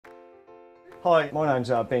Hi, my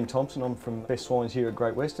name's Ben Thomson. I'm from Best Wines here at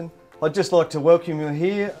Great Western. I'd just like to welcome you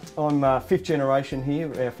here. I'm fifth generation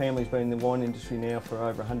here. Our family's been in the wine industry now for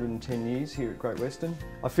over 110 years here at Great Western.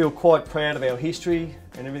 I feel quite proud of our history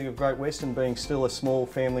and everything of Great Western being still a small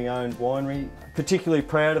family-owned winery. Particularly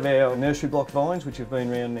proud of our nursery block vines, which have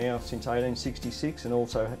been around now since 1866, and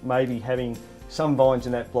also maybe having some vines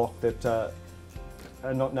in that block that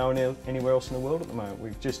are not known anywhere else in the world at the moment.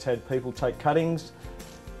 We've just had people take cuttings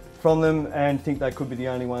from them and think they could be the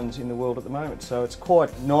only ones in the world at the moment. So it's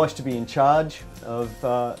quite nice to be in charge of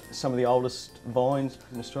some of the oldest vines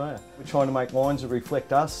in Australia. We're trying to make wines that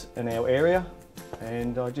reflect us and our area,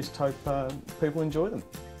 and I just hope people enjoy them.